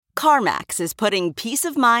CarMax is putting peace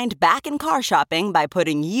of mind back in car shopping by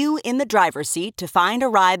putting you in the driver's seat to find a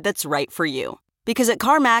ride that's right for you. Because at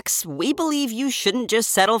CarMax, we believe you shouldn't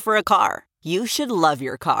just settle for a car. You should love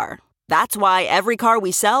your car. That's why every car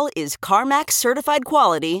we sell is CarMax certified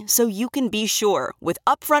quality, so you can be sure with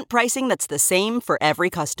upfront pricing that's the same for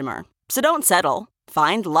every customer. So don't settle.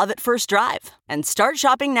 Find love at first drive and start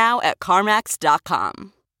shopping now at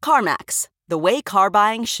CarMax.com. CarMax, the way car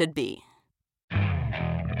buying should be.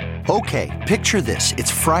 Okay, picture this.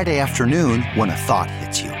 It's Friday afternoon when a thought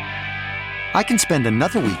hits you. I can spend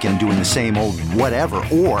another weekend doing the same old whatever,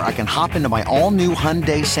 or I can hop into my all-new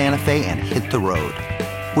Hyundai Santa Fe and hit the road.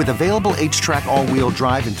 With available H-Track all-wheel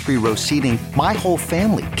drive and 3-row seating, my whole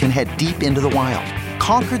family can head deep into the wild.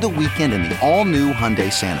 Conquer the weekend in the all-new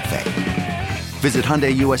Hyundai Santa Fe. Visit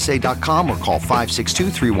HyundaiUSA.com or call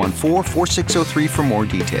 562-314-4603 for more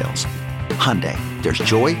details. Hyundai, there's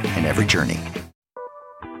joy in every journey.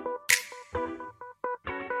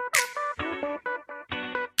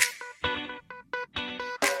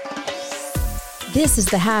 This is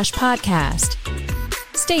the Hash Podcast.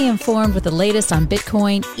 Stay informed with the latest on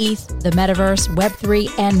Bitcoin, ETH, the metaverse, Web3,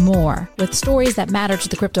 and more with stories that matter to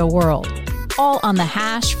the crypto world. All on the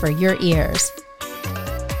Hash for your ears.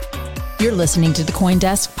 You're listening to the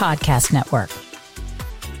CoinDesk Podcast Network.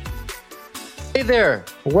 Hey there.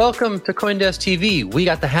 Welcome to CoinDesk TV. We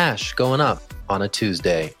got the Hash going up on a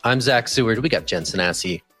Tuesday. I'm Zach Seward. We got Jen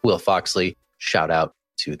Sanasi, Will Foxley. Shout out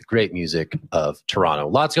to the great music of Toronto.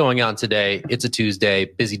 Lots going on today. It's a Tuesday,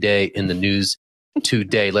 busy day in the news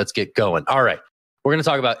today. Let's get going. All right. We're going to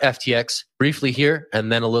talk about FTX briefly here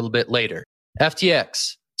and then a little bit later.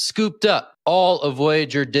 FTX scooped up all of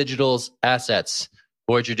Voyager Digital's assets.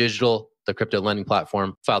 Voyager Digital, the crypto lending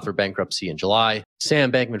platform, filed for bankruptcy in July.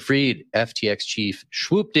 Sam Bankman-Fried, FTX chief,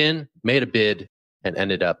 swooped in, made a bid, and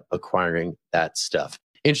ended up acquiring that stuff.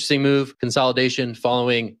 Interesting move, consolidation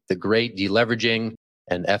following the great deleveraging,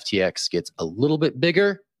 and FTX gets a little bit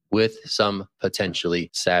bigger with some potentially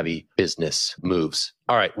savvy business moves.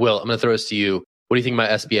 All right, Will, I'm going to throw this to you. What do you think about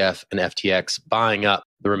SBF and FTX buying up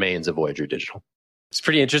the remains of Voyager Digital? It's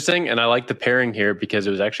pretty interesting, and I like the pairing here because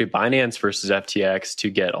it was actually Binance versus FTX to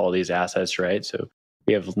get all these assets, right? So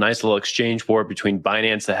we have a nice little exchange war between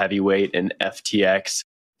Binance, the heavyweight, and FTX,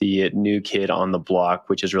 the new kid on the block,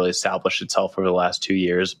 which has really established itself over the last 2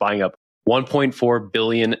 years, buying up $1.4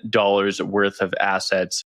 billion worth of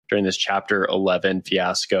assets during this Chapter 11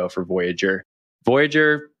 fiasco for Voyager.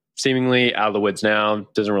 Voyager, seemingly out of the woods now,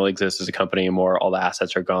 doesn't really exist as a company anymore. All the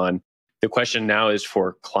assets are gone. The question now is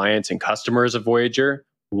for clients and customers of Voyager,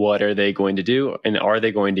 what are they going to do? And are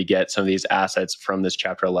they going to get some of these assets from this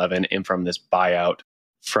Chapter 11 and from this buyout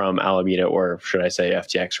from Alameda, or should I say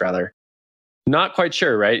FTX rather? Not quite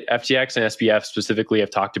sure, right? FTX and SBF specifically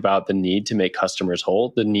have talked about the need to make customers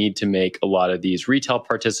whole, the need to make a lot of these retail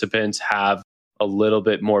participants have a little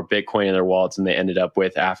bit more Bitcoin in their wallets than they ended up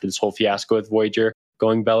with after this whole fiasco with Voyager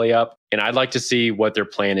going belly up. And I'd like to see what their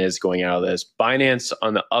plan is going out of this. Binance,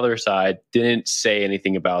 on the other side, didn't say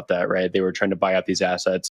anything about that, right? They were trying to buy up these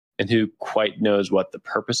assets, and who quite knows what the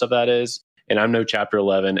purpose of that is. And I'm no Chapter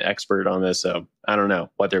 11 expert on this, so I don't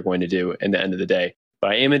know what they're going to do in the end of the day. But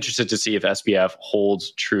I am interested to see if SBF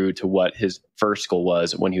holds true to what his first goal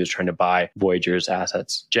was when he was trying to buy Voyager's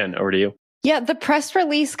assets. Jen, over to you. Yeah, the press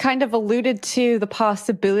release kind of alluded to the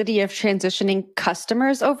possibility of transitioning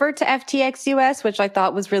customers over to FTX US, which I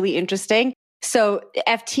thought was really interesting. So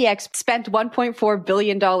FTX spent $1.4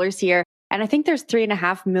 billion here, and I think there's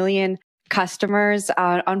 3.5 million customers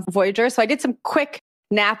on Voyager. So I did some quick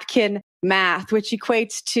napkin math, which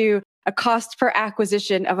equates to a cost per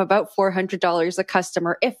acquisition of about $400 a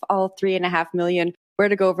customer if all 3.5 million were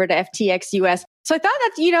to go over to FTX US. So I thought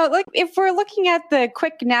that, like if we're looking at the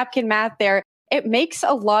quick napkin math there, it makes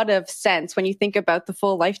a lot of sense when you think about the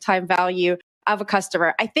full lifetime value of a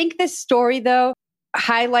customer. I think this story, though,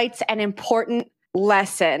 highlights an important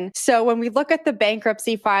lesson. So when we look at the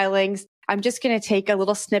bankruptcy filings, I'm just going to take a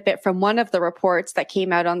little snippet from one of the reports that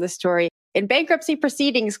came out on the story. In bankruptcy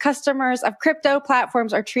proceedings, customers of crypto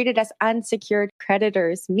platforms are treated as unsecured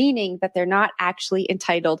creditors, meaning that they're not actually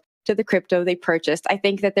entitled to the crypto they purchased. I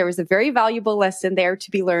think that there was a very valuable lesson there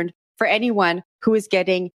to be learned for anyone who is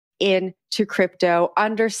getting into crypto.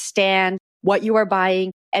 Understand what you are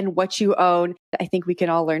buying and what you own. I think we can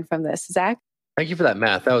all learn from this. Zach? Thank you for that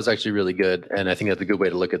math. That was actually really good. And I think that's a good way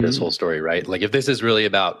to look at this whole story, right? Like if this is really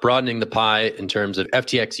about broadening the pie in terms of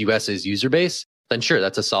FTX US's user base, then sure,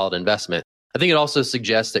 that's a solid investment. I think it also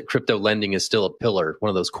suggests that crypto lending is still a pillar, one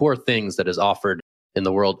of those core things that is offered in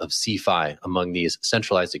the world of CeFi among these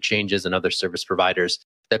centralized exchanges and other service providers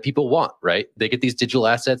that people want, right? They get these digital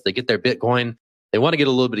assets, they get their Bitcoin, They want to get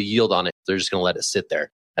a little bit of yield on it. They're just going to let it sit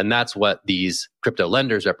there. And that's what these crypto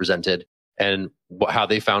lenders represented and how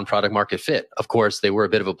they found product market fit. Of course, they were a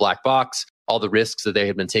bit of a black box. All the risks that they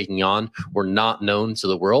had been taking on were not known to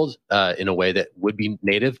the world in a way that would be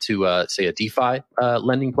native to, say, a DeFi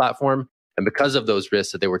lending platform. And because of those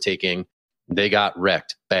risks that they were taking, they got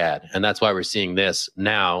wrecked bad. And that's why we're seeing this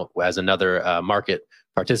now as another market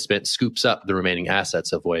participant scoops up the remaining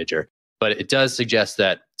assets of Voyager. But it does suggest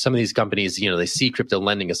that some of these companies, they see crypto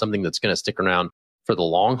lending as something that's going to stick around for the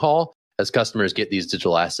long haul as customers get these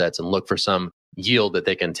digital assets and look for some yield that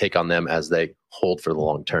they can take on them as they hold for the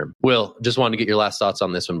long term. Will, just wanted to get your last thoughts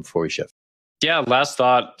on this one before we shift. Yeah, last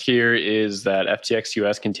thought here is that FTX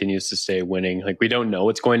US continues to stay winning. Like, we don't know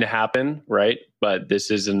what's going to happen, right? But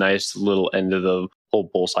this is a nice little end of the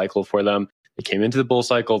whole bull cycle for them. They came into the bull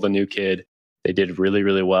cycle, the new kid. They did really,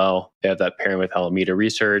 really well. They have that pairing with Alameda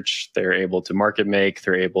Research. They're able to market make.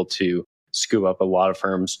 They're able to scoop up a lot of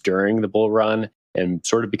firms during the bull run and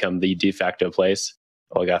sort of become the de facto place.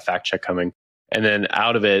 Oh, I got a fact check coming. And then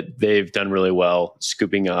out of it, they've done really well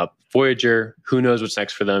scooping up Voyager. Who knows what's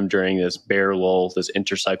next for them during this bear lull, this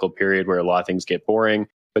intercycle period where a lot of things get boring.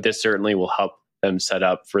 But this certainly will help them set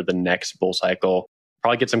up for the next bull cycle.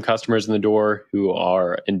 Probably get some customers in the door who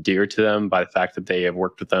are endeared to them by the fact that they have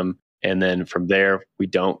worked with them. And then from there, we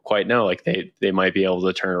don't quite know. Like they might be able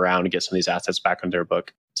to turn around and get some of these assets back on their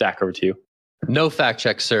book. Zach, over to you. No fact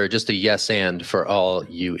check, sir. Just a yes and for all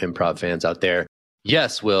you improv fans out there.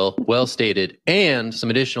 Yes, Will, well stated. And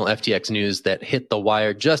some additional FTX news that hit the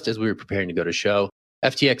wire just as we were preparing to go to show.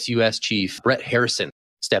 FTX US chief Brett Harrison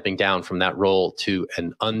stepping down from that role to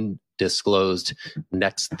an undisclosed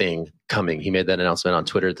next thing coming. He made that announcement on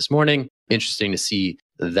Twitter this morning. Interesting to see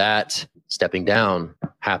that stepping down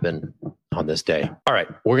happen on this day. All right,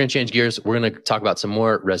 we're going to change gears. We're going to talk about some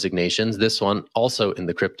more resignations. This one also in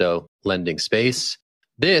the crypto lending space.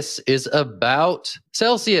 This is about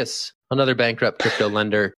Celsius, another bankrupt crypto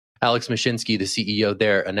lender. Alex Mashinsky, the CEO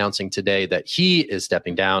there, announcing today that he is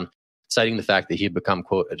stepping down, citing the fact that he had become,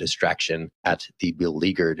 quote, a distraction at the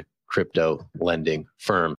beleaguered crypto lending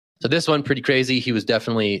firm. So this one, pretty crazy. He was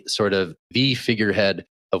definitely sort of the figurehead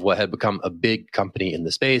of what had become a big company in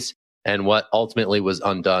the space and what ultimately was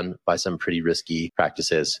undone by some pretty risky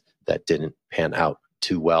practices that didn't pan out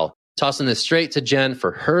too well. Tossing this straight to Jen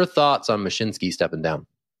for her thoughts on Mashinsky stepping down.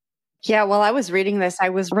 Yeah, while I was reading this, I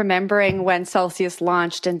was remembering when Celsius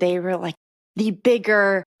launched and they were like the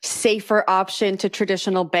bigger, safer option to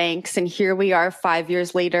traditional banks. And here we are 5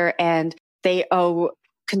 years later and they owe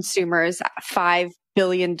consumers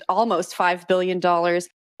almost $5 billion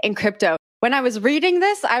in crypto. When I was reading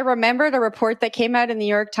this, I remembered a report that came out in the New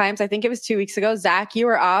York Times. I think it was 2 weeks ago. Zach, you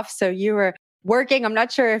were off, so you were working. I'm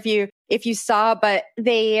not sure if you saw, but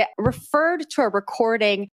they referred to a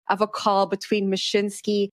recording of a call between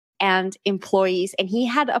Mashinsky and employees. And he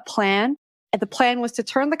had a plan. And the plan was to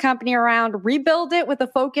turn the company around, rebuild it with a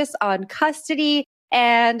focus on custody.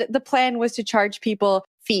 And the plan was to charge people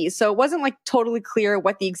fees. So it wasn't like totally clear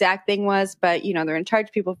what the exact thing was, but they're going to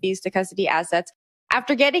charge people fees to custody assets.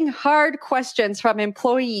 After getting hard questions from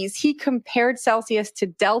employees, he compared Celsius to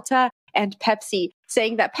Delta and Pepsi,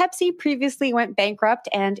 saying that Pepsi previously went bankrupt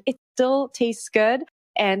and it still tastes good.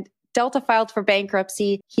 And Delta filed for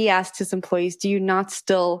bankruptcy. He asked his employees, do you not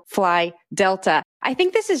still fly Delta? I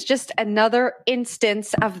think this is just another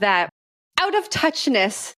instance of that out of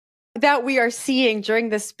touchness that we are seeing during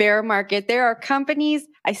this bear market. There are companies,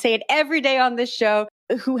 I say it every day on this show,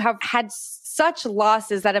 who have had such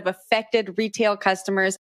losses that have affected retail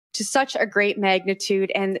customers to such a great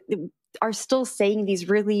magnitude and are still saying these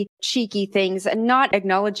really cheeky things and not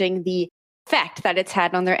acknowledging the effect that it's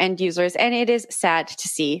had on their end users. And it is sad to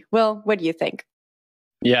see. Will, what do you think?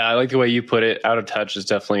 Yeah, I like the way you put it. Out of touch is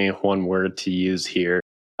definitely one word to use here.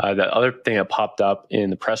 The other thing that popped up in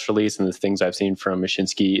the press release and the things I've seen from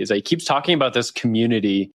Mashinsky is that he keeps talking about this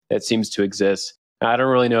community that seems to exist. I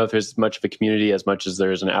don't really know if there's much of a community as much as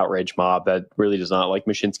there's an outrage mob that really does not like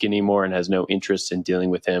Mashinsky anymore and has no interest in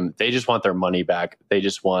dealing with him. They just want their money back. They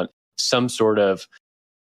just want some sort of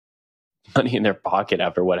money in their pocket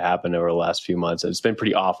after what happened over the last few months. It's been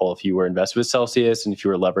pretty awful. If you were invested with Celsius and if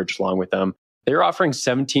you were leveraged along with them, they were offering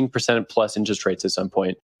 17% plus interest rates at some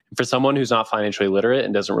point. For someone who's not financially literate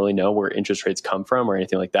and doesn't really know where interest rates come from or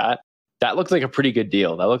anything like that, that looked like a pretty good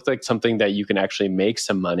deal. That looked like something that you can actually make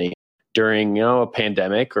some money during a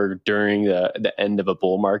pandemic or during the end of a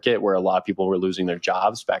bull market where a lot of people were losing their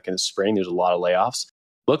jobs back in the spring. There's a lot of layoffs.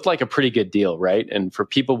 Looked like a pretty good deal, right? And for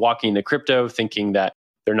people walking into crypto thinking that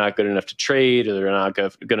they're not good enough to trade or they're not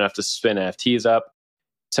good enough to spin NFTs up,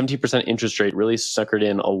 17% interest rate really suckered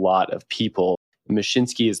in a lot of people.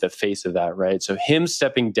 Mashinsky is the face of that, right? So him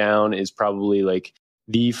stepping down is probably like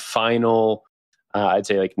the final, I'd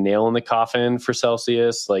say like nail in the coffin for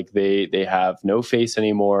Celsius. Like they have no face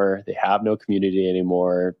anymore. They have no community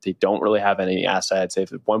anymore. They don't really have any assets. They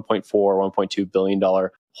have a $1.2 billion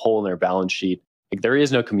hole in their balance sheet. Like there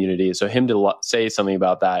is no community. So him to say something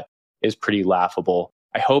about that is pretty laughable.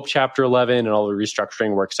 I hope Chapter 11 and all the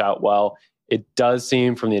restructuring works out well. It does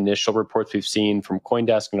seem from the initial reports we've seen from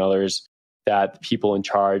CoinDesk and others that the people in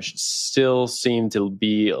charge still seem to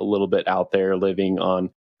be a little bit out there living on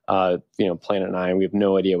Planet Nine. We have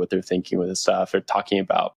no idea what they're thinking with this stuff. They're talking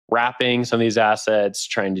about wrapping some of these assets,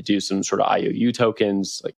 trying to do some sort of IOU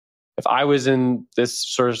tokens. Like if I was in this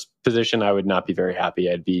sort of position, I would not be very happy.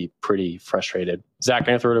 I'd be pretty frustrated. Zach, I'm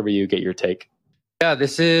going to throw it over to you, get your take. Yeah,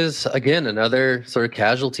 this is, again, another sort of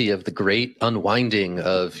casualty of the great unwinding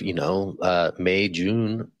of, May,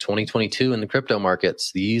 June 2022 in the crypto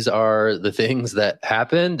markets. These are the things that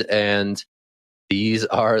happened, and these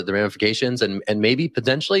are the ramifications. And maybe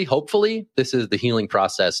potentially, hopefully, this is the healing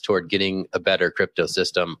process toward getting a better crypto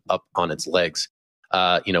system up on its legs.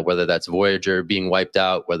 Whether that's Voyager being wiped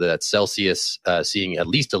out, whether that's Celsius seeing at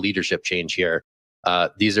least a leadership change here.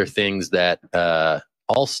 These are things that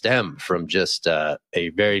all stem from just a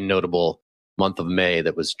very notable month of May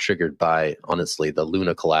that was triggered by, honestly, the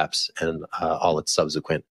Luna collapse and all its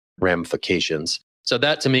subsequent ramifications. So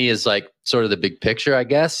that to me is like sort of the big picture, I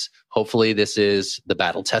guess. Hopefully this is the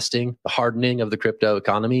battle testing, the hardening of the crypto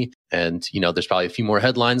economy. And, there's probably a few more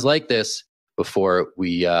headlines like this before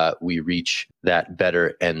we reach that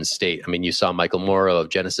better end state. I mean, you saw Michael Morrow of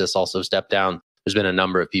Genesis also step down. There's been a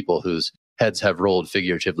number of people whose heads have rolled,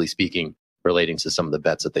 figuratively speaking, relating to some of the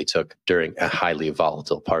bets that they took during a highly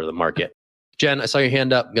volatile part of the market. Jen, I saw your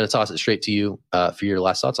hand up. I'm going to toss it straight to you for your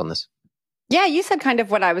last thoughts on this. Yeah, you said kind of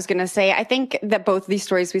what I was going to say. I think that both of these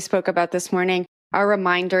stories we spoke about this morning are a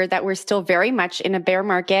reminder that we're still very much in a bear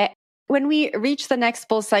market. When we reach the next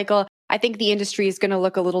bull cycle, I think the industry is going to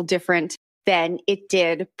look a little different than it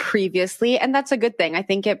did previously. And that's a good thing. I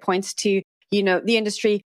think it points to, the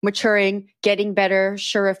industry maturing, getting better.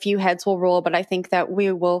 Sure, a few heads will roll, but I think that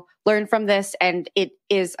we will learn from this. And it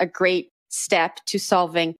is a great step to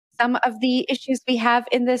solving some of the issues we have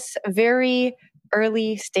in this very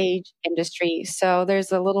early stage industry. So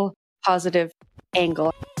there's a little positive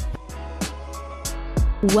angle.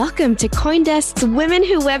 Welcome to CoinDesk's Women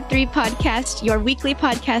Who Web3 podcast, your weekly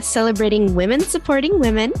podcast celebrating women supporting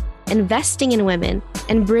women, investing in women,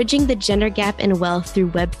 and bridging the gender gap in wealth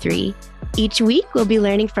through Web3. Each week, we'll be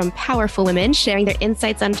learning from powerful women sharing their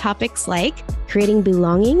insights on topics like creating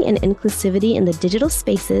belonging and inclusivity in the digital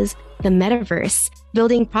spaces, the metaverse,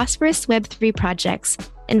 building prosperous Web3 projects,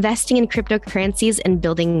 investing in cryptocurrencies, and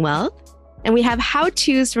building wealth. And we have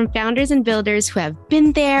how-tos from founders and builders who have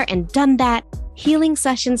been there and done that, healing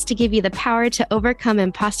sessions to give you the power to overcome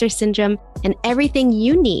imposter syndrome, and everything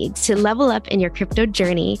you need to level up in your crypto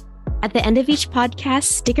journey. At the end of each podcast,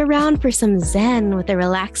 stick around for some Zen with a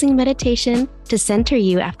relaxing meditation to center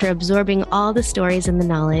you after absorbing all the stories and the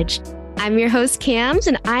knowledge. I'm your host, Cams,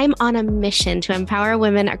 and I'm on a mission to empower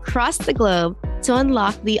women across the globe to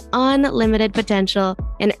unlock the unlimited potential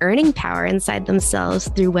and earning power inside themselves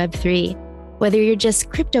through Web3. Whether you're just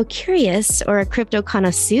crypto curious or a crypto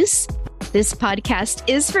connoisseur, this podcast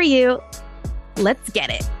is for you. Let's get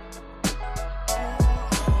it.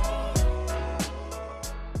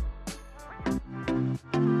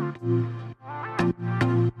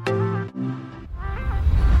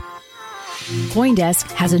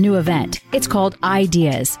 CoinDesk has a new event. It's called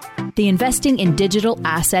Ideas, the Investing in Digital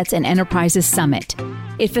Assets and Enterprises Summit.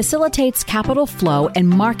 It facilitates capital flow and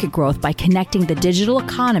market growth by connecting the digital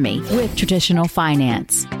economy with traditional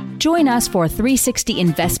finance. Join us for a 360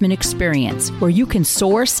 investment experience where you can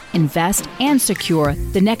source, invest, and secure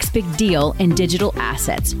the next big deal in digital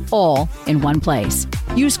assets, all in one place.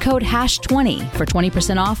 Use code HASH20 for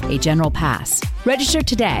 20% off a general pass. Register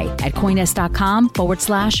today at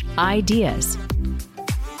coindesk.com/ideas.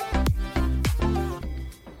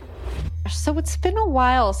 So it's been a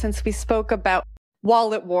while since we spoke about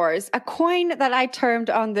Wallet Wars, a coin that I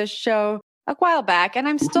termed on this show a while back, and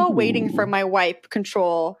I'm still waiting for my wipe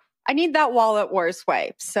control. I need that Wallet Wars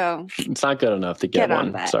wipe. So it's not good enough to get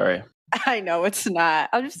one. Sorry. I know it's not.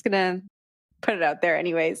 I'm just going to put it out there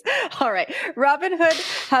anyways. All right.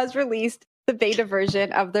 Robinhood has released the beta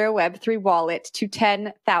version of their Web3 wallet to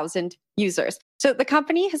 10,000 users. So the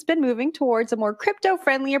company has been moving towards a more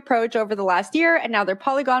crypto-friendly approach over the last year, and now their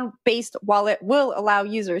Polygon-based wallet will allow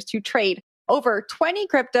users to trade over 20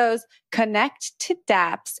 cryptos, connect to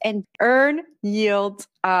dApps, and earn yields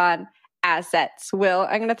on assets. Will,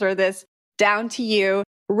 I'm going to throw this down to you.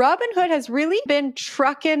 Robinhood has really been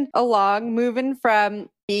trucking along, moving from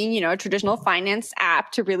being, a traditional finance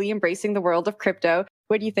app to really embracing the world of crypto.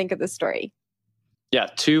 What do you think of this story? Yeah,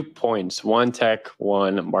 2 points. One tech,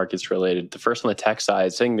 one markets related. The first on the tech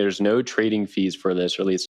side, saying there's no trading fees for this, or at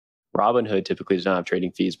least Robinhood typically does not have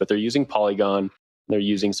trading fees, but they're using Polygon. They're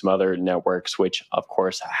using some other networks, which of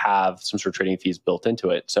course have some sort of trading fees built into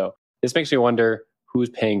it. So this makes me wonder who's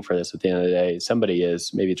paying for this at the end of the day. Somebody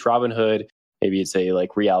is. Maybe it's Robinhood. Maybe it's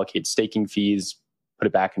reallocate staking fees, put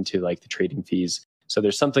it back into the trading fees. So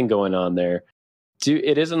there's something going on there.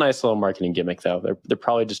 It is a nice little marketing gimmick, though. They're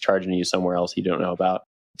probably just charging you somewhere else you don't know about.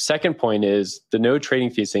 Second point is the no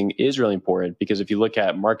trading fees thing is really important, because if you look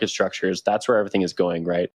at market structures, that's where everything is going,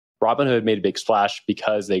 right? Robinhood made a big splash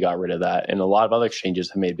because they got rid of that. And a lot of other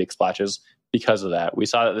exchanges have made big splashes because of that. We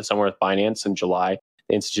saw that this summer with Binance in July.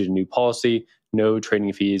 They instituted a new policy, no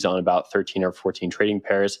trading fees on about 13 or 14 trading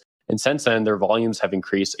pairs. And since then, their volumes have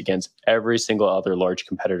increased against every single other large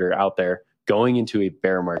competitor out there going into a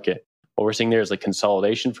bear market. What we're seeing there is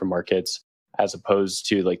consolidation for markets, as opposed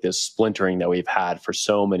to this splintering that we've had for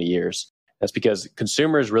so many years. That's because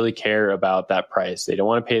consumers really care about that price. They don't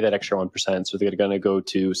want to pay that extra 1%, so they're going to go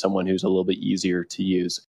to someone who's a little bit easier to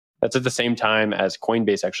use. That's at the same time as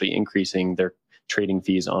Coinbase actually increasing their trading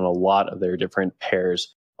fees on a lot of their different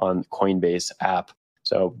pairs on Coinbase app.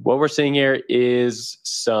 So what we're seeing here is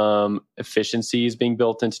some efficiencies being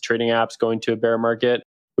built into trading apps going to a bear market,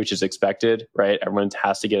 which is expected, right? Everyone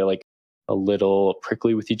has to get a little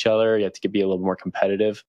prickly with each other. You have to be a little more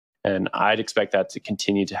competitive. And I'd expect that to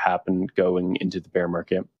continue to happen going into the bear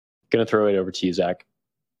market. Going to throw it over to you, Zach.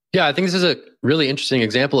 Yeah, I think this is a really interesting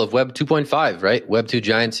example of Web 2.5, right? Web 2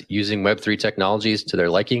 giants using Web 3 technologies to their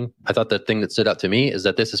liking. I thought the thing that stood out to me is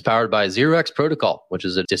that this is powered by 0x Protocol, which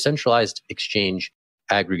is a decentralized exchange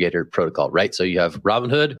aggregator protocol, right? So you have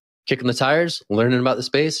Robinhood kicking the tires, learning about the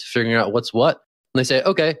space, figuring out what's what. And they say,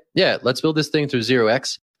 okay, yeah, let's build this thing through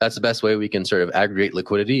 0x. That's the best way we can sort of aggregate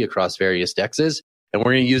liquidity across various DEXs. And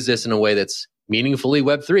we're going to use this in a way that's meaningfully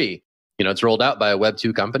Web 3. It's rolled out by a Web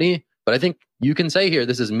 2 company, but I think you can say here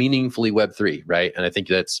this is meaningfully Web 3, right? And I think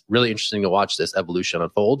that's really interesting to watch this evolution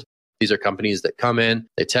unfold. These are companies that come in,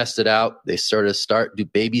 they test it out, they sort of do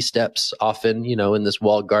baby steps often, in this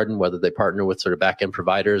walled garden, whether they partner with sort of back-end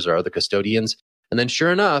providers or other custodians. And then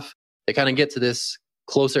sure enough, they kind of get to this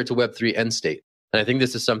closer to Web 3 end state. And I think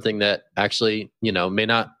this is something that actually, may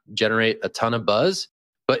not generate a ton of buzz,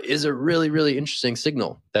 but is a really, really interesting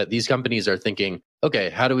signal that these companies are thinking, okay,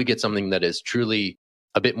 how do we get something that is truly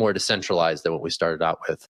a bit more decentralized than what we started out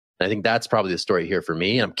with? And I think that's probably the story here for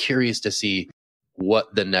me. I'm curious to see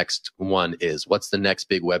what the next one is. What's the next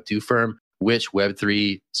big Web 2 firm? Which Web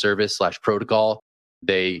 3 service / protocol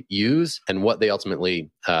they use, and what they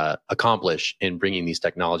ultimately accomplish in bringing these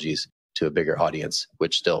technologies to a bigger audience,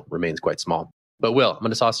 which still remains quite small. But Will, I'm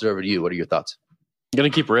going to toss it over to you. What are your thoughts? I'm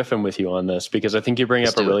going to keep riffing with you on this because I think you bring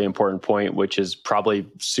up a really important point, which is probably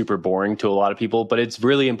super boring to a lot of people, but it's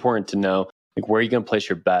really important to know where are you going to place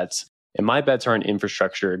your bets. And my bets are on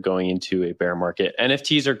infrastructure going into a bear market.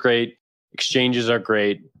 NFTs are great. Exchanges are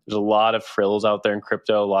great. There's a lot of frills out there in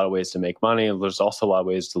crypto, a lot of ways to make money. There's also a lot of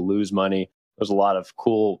ways to lose money. There's a lot of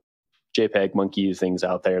cool JPEG monkey things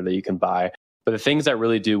out there that you can buy. But the things that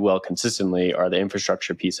really do well consistently are the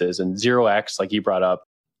infrastructure pieces. And 0x, like you brought up,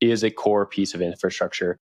 is a core piece of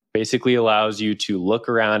infrastructure. Basically allows you to look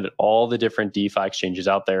around at all the different DeFi exchanges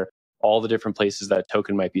out there, all the different places that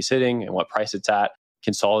token might be sitting and what price it's at,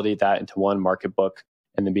 consolidate that into one market book,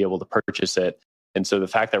 and then be able to purchase it. And so the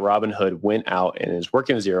fact that Robinhood went out and is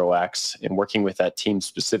working with 0x and working with that team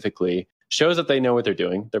specifically shows that they know what they're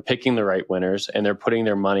doing. They're picking the right winners, and they're putting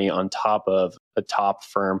their money on top of a top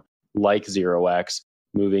firm like 0x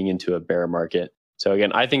moving into a bear market. So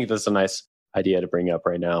again, I think that's a nice idea to bring up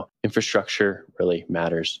right now. Infrastructure really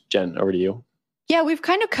matters. Jen, over to you. Yeah, we've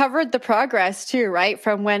kind of covered the progress too, right?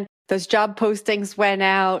 From when those job postings went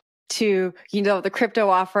out to, the crypto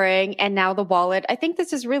offering and now the wallet. I think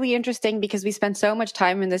this is really interesting because we spend so much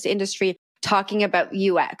time in this industry talking about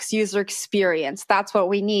UX, user experience. That's what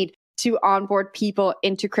we need to onboard people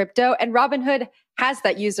into crypto. And Robinhood has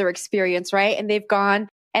that user experience, right? And they've gone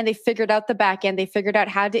and they figured out the back end. They figured out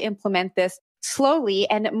how to implement this slowly,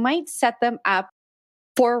 and it might set them up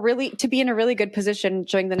to be in a really good position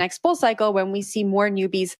during the next bull cycle when we see more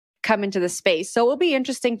newbies come into the space. So it will be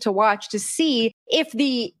interesting to watch to see if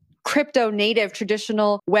the crypto native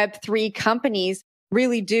traditional Web3 companies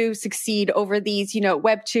really do succeed over these,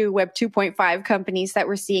 Web 2, Web 2.5 companies that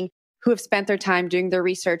we're seeing who have spent their time doing their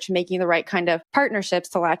research, making the right kind of partnerships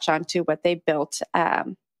to latch onto what they built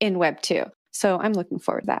in Web 2. So I'm looking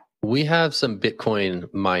forward to that. We have some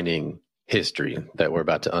Bitcoin mining history that we're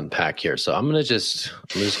about to unpack here. So I'm just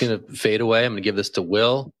going to fade away. I'm going to give this to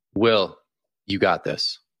Will. Will, you got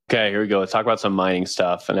this. Okay, here we go. Let's talk about some mining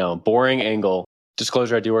stuff. I know, boring angle.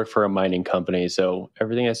 Disclosure, I do work for a mining company, so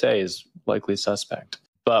everything I say is likely suspect.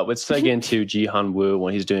 But let's dig into Jihan Wu,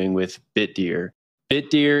 what he's doing with Bitdeer.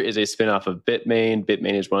 Bitdeer is a spinoff of Bitmain.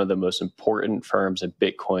 Bitmain is one of the most important firms in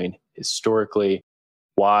Bitcoin historically.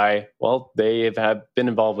 Why? Well, they have been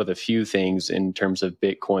involved with a few things in terms of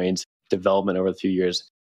Bitcoin's development over the few years,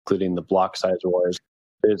 including the block size wars.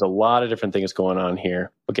 There's a lot of different things going on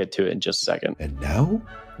here. We'll get to it in just a second. And now,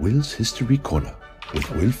 Will's History Corner with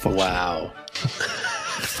Will Fox. Wow.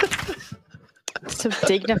 So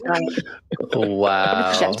dignified.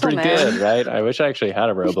 Wow. Pretty good, right? I wish I actually had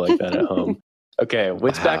a robe like that at home. Okay,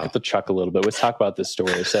 let's back up the truck a little bit. Let's talk about this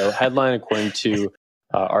story. So headline, according to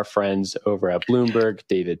our friends over at Bloomberg,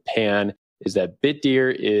 David Pan, is that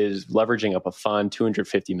Bitdeer is leveraging up a fund,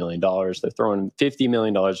 $250 million. They're throwing $50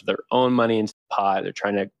 million of their own money into the pot. They're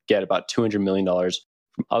trying to get about $200 million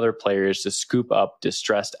from other players to scoop up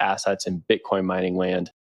distressed assets in Bitcoin mining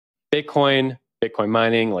land. Bitcoin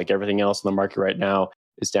mining, like everything else in the market right now,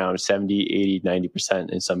 is down 70, 80, 90%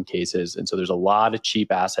 in some cases. And so there's a lot of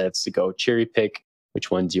cheap assets to go cherry pick which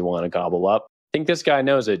ones you want to gobble up. I think this guy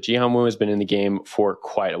knows it. Jihan Wu has been in the game for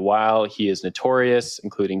quite a while. He is notorious,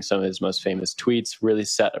 including some of his most famous tweets, really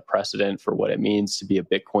set a precedent for what it means to be a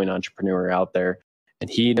Bitcoin entrepreneur out there. And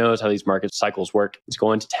he knows how these market cycles work. He's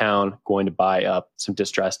going to town, going to buy up some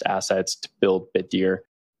distressed assets to build Bitdeer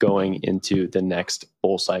going into the next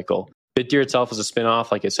bull cycle. Bitdeer itself is a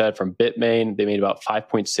spinoff, like I said, from Bitmain. They made about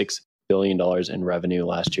 $5.6 billion in revenue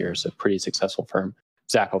last year. So pretty successful firm.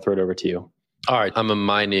 Zach, I'll throw it over to you. All right. I'm a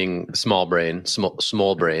mining small brain, SMOL.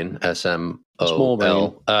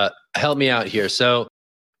 Help me out here. So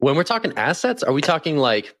when we're talking assets, are we talking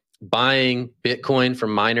like buying Bitcoin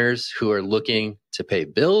from miners who are looking to pay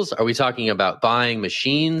bills? Are we talking about buying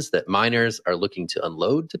machines that miners are looking to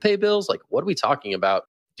unload to pay bills? Like, what are we talking about?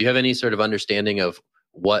 Do you have any sort of understanding of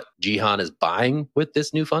what Jihan is buying with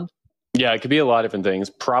this new fund? Yeah, it could be a lot of different things.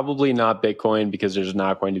 Probably not Bitcoin because there's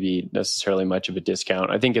not going to be necessarily much of a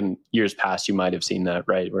discount. I think in years past, you might have seen that,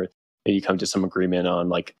 right? Where you come to some agreement on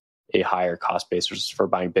like a higher cost basis for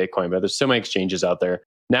buying Bitcoin. But there's so many exchanges out there.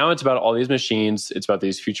 Now it's about all these machines. It's about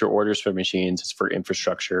these future orders for machines. It's for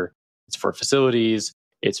infrastructure. It's for facilities.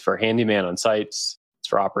 It's for handyman on sites. It's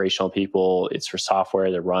for operational people. It's for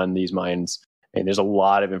software that run these mines. And there's a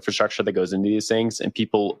lot of infrastructure that goes into these things, and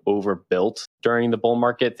people overbuilt during the bull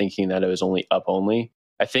market thinking that it was only up only.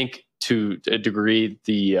 I think to a degree,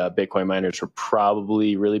 the Bitcoin miners were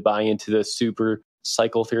probably really buying into the super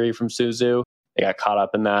cycle theory from Su Zhu. They got caught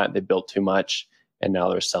up in that. They built too much, and now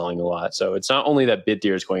they're selling a lot. So it's not only that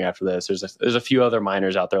Bitdeer is going after this. There's a few other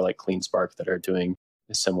miners out there like CleanSpark that are doing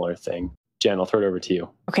a similar thing. Jen, I'll throw it over to you.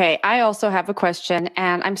 Okay, I also have a question,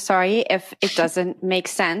 and I'm sorry if it doesn't make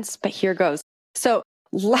sense, but here goes. So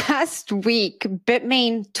last week,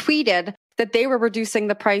 Bitmain tweeted that they were reducing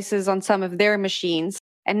the prices on some of their machines.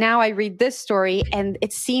 And now I read this story and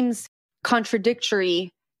it seems contradictory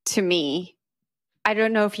to me. I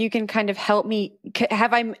don't know if you can kind of help me.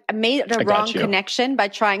 Have I made a wrong connection by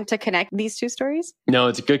trying to connect these two stories? No,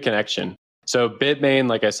 it's a good connection. So Bitmain,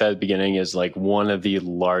 like I said at the beginning, is like one of the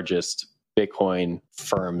largest Bitcoin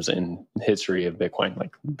firms in history of Bitcoin,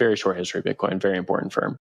 like very short history of Bitcoin, very important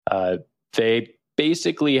firm. They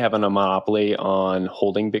basically have a monopoly on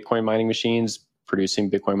holding Bitcoin mining machines, producing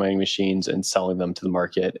Bitcoin mining machines, and selling them to the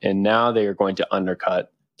market. And now they are going to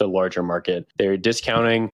undercut the larger market. They're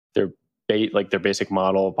discounting their basic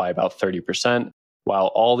model by about 30%, while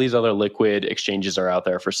all these other liquid exchanges are out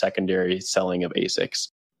there for secondary selling of ASICs.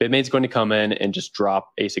 Bitmain's going to come in and just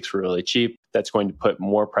drop ASICs for really cheap. That's going to put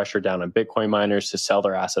more pressure down on Bitcoin miners to sell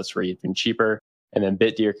their assets for even cheaper. And then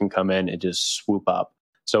Bitdeer can come in and just swoop up.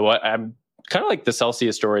 So I'm kind of like the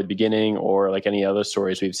Celsius story at the beginning, or like any other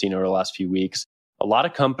stories we've seen over the last few weeks. A lot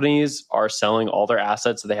of companies are selling all their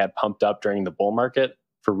assets that they had pumped up during the bull market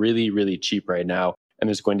for really, really cheap right now. And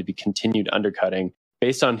there's going to be continued undercutting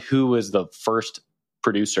based on who was the first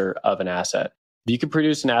producer of an asset. If you can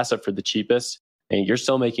produce an asset for the cheapest, and you're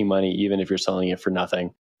still making money, even if you're selling it for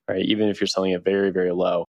nothing, right? Even if you're selling it very, very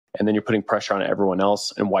low. And then you're putting pressure on everyone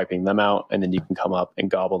else and wiping them out. And then you can come up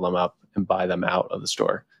and gobble them up and buy them out of the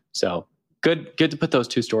store. So good to put those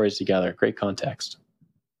two stories together. Great context.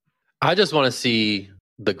 I just want to see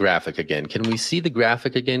the graphic again. Can we see the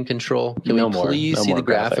graphic again, Control? Can we please see the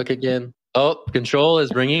graphic again? Oh, Control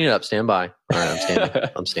is bringing it up. Stand by. All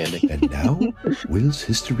right, I'm standing. And now, Will's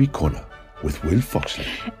History Corner with Will Foxley.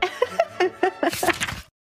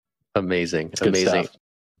 Amazing. Good Amazing. Stuff.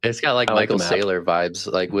 It's got like I like Michael the map. Saylor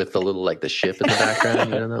vibes, like with the little like the ship in the background. I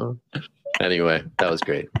don't know. Anyway, that was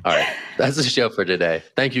great. All right, that's the show for today.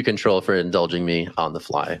 Thank you, Control, for indulging me on the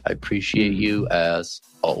fly. I appreciate you as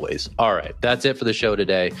always. All right, that's it for the show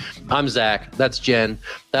today. I'm Zach. That's Jen.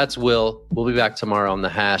 That's Will. We'll be back tomorrow on The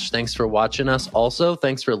Hash. Thanks for watching us. Also,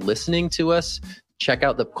 thanks for listening to us. Check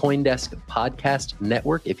out the CoinDesk Podcast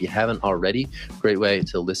Network if you haven't already. Great way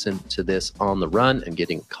to listen to this on the run and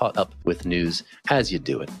getting caught up with news as you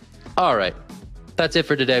do it. All right, that's it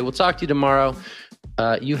for today. We'll talk to you tomorrow.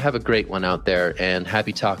 You have a great one out there, and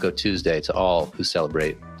happy Taco Tuesday to all who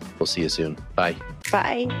celebrate. We'll see you soon. Bye.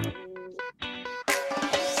 Bye.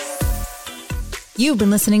 You've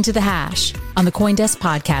been listening to The Hash on the CoinDesk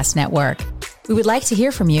Podcast Network. We would like to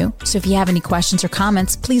hear from you, so if you have any questions or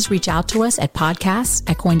comments, please reach out to us at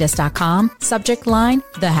podcasts@coindesk.com, subject line,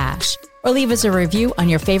 The Hash, or leave us a review on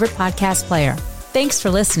your favorite podcast player. Thanks for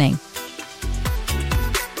listening.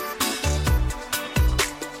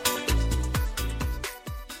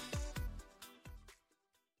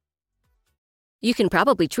 You can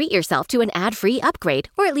probably treat yourself to an ad-free upgrade,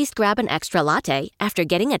 or at least grab an extra latte after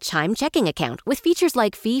getting a Chime checking account with features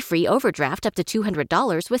like fee-free overdraft up to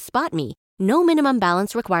 $200 with SpotMe. No minimum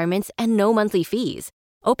balance requirements and no monthly fees.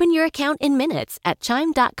 Open your account in minutes at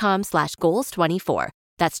chime.com/goals24.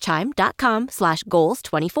 That's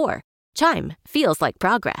chime.com/goals24. Chime feels like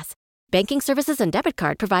progress. Banking services and debit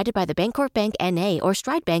card provided by the Bancorp Bank N.A. or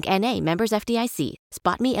Stride Bank N.A. members FDIC.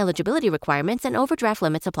 SpotMe eligibility requirements and overdraft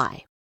limits apply.